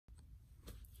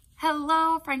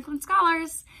Hello, Franklin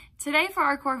Scholars. Today for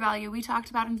our core value, we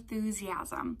talked about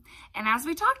enthusiasm. And as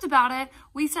we talked about it,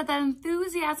 we said that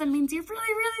enthusiasm means you're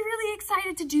really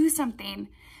excited to do something.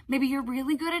 Maybe you're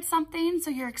really good at something, so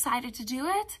you're excited to do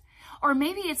it. Or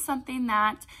maybe it's something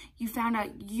that you found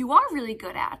out you are really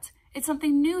good at. It's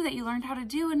something new that you learned how to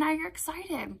do and now you're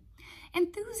excited.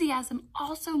 Enthusiasm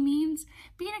also means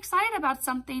being excited about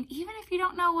something even if you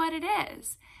don't know what it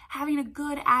is. Having a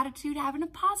good attitude, having a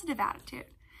positive attitude.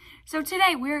 So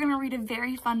today we're going to read a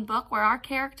very fun book where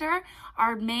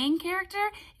our main character,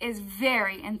 is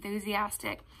very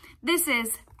enthusiastic. This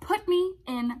is Put Me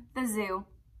in the Zoo.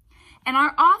 And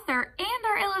our author and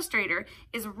our illustrator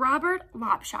is Robert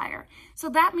Lopshire. So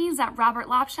that means that Robert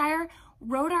Lopshire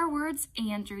wrote our words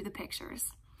and drew the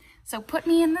pictures. So Put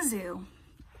Me in the Zoo.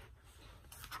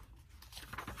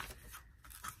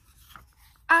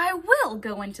 I will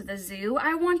go into the zoo.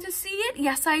 I want to see it.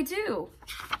 Yes, I do.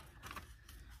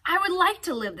 I would like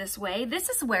to live this way. This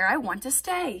is where I want to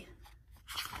stay.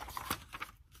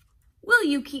 Will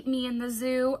you keep me in the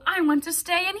zoo? I want to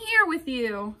stay in here with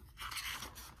you.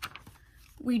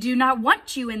 We do not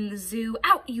want you in the zoo.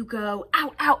 Out you go.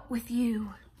 Out with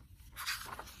you.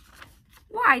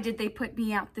 Why did they put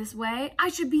me out this way? I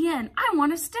should be in. I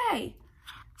want to stay.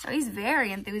 So he's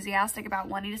very enthusiastic about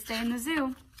wanting to stay in the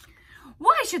zoo.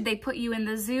 Why should they put you in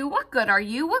the zoo? What good are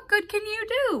you? What good can you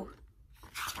do?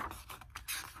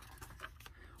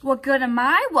 What good am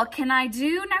I? What can I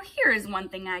do? Now here is one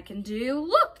thing I can do.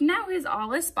 Look, now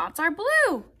all his spots are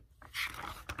blue.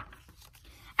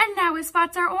 And now his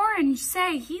spots are orange.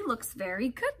 Say, he looks very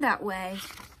good that way.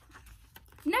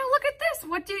 Now look at this.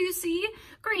 What do you see?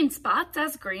 Green spots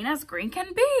as green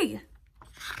can be.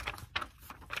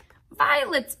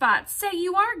 Violet spots. Say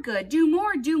you are good. Do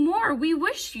more. We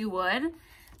wish you would.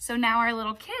 So now our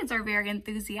little kids are very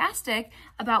enthusiastic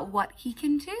about what he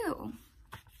can do.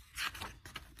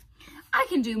 I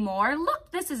can do more.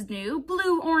 Look, this is new.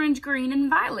 Blue, orange, green, and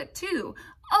violet too.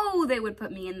 Oh, they would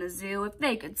put me in the zoo if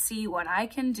they could see what I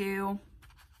can do.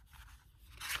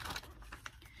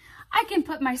 I can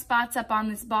put my spots up on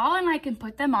this ball and I can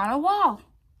put them on a wall.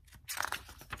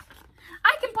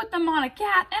 I can put them on a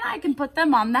cat and I can put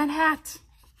them on that hat.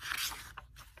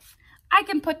 I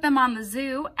can put them on the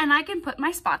zoo and I can put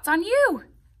my spots on you.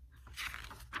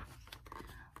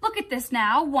 Look at this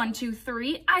now. 1, 2,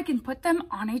 3. I can put them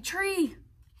on a tree.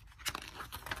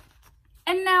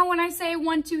 And now when I say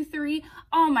 1, 2, 3,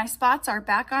 all my spots are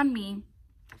back on me.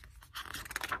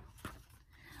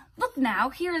 Look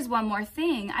now, here is one more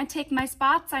thing. I take my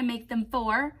spots, I make them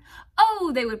 4.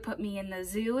 Oh, they would put me in the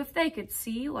zoo if they could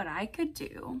see what I could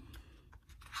do.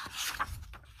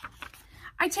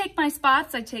 I take my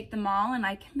spots, I take them all, and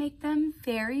I can make them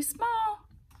very small.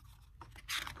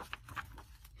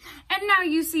 And now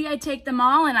you see I take them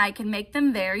all and I can make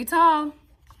them very tall.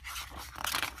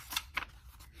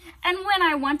 And when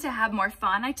I want to have more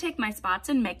fun, I take my spots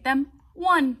and make them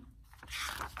 1.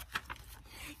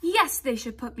 Yes, they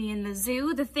should put me in the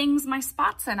zoo, the things my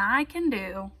spots and I can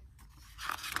do.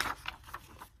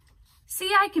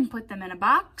 See, I can put them in a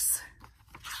box.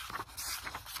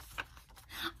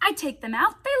 I take them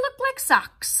out, they look like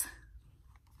socks.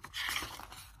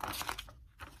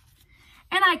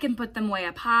 And I can put them way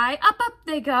up high. Up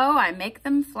they go. I make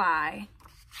them fly.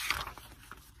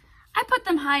 I put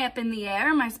them high up in the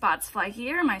air. My spots fly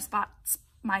here. My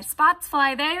spots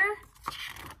fly there.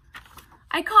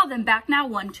 I call them back now.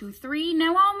 1, 2, 3.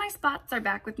 Now all my spots are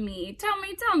back with me. Tell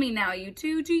me now, you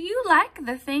two. Do you like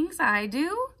the things I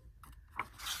do?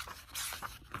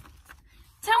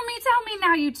 Tell me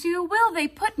now, you two. Will they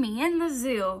put me in the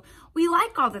zoo? We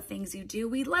like all the things you do.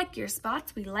 We like your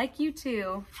spots. We like you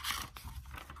too.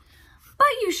 But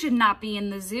you should not be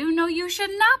in the zoo. No, you should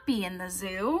not be in the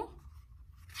zoo.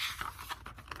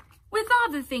 With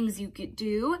all the things you could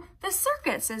do, the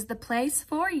circus is the place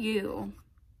for you.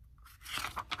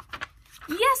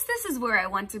 Yes, this is where I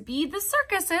want to be. The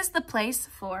circus is the place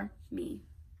for me.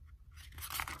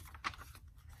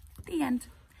 The end.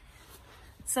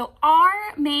 So our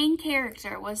main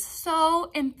character was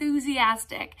so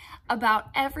enthusiastic about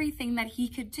everything that he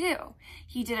could do.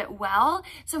 He did it well,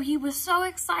 so he was so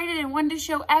excited and wanted to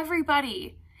show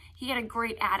everybody. He had a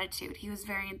great attitude. He was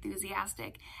very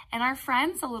enthusiastic. And our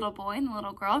friends, the little boy and the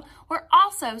little girl, were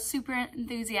also super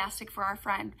enthusiastic for our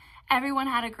friend. Everyone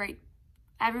had a great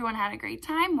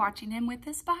time watching him with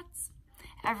his spots.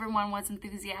 Everyone was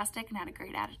enthusiastic and had a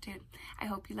great attitude. I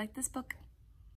hope you liked this book.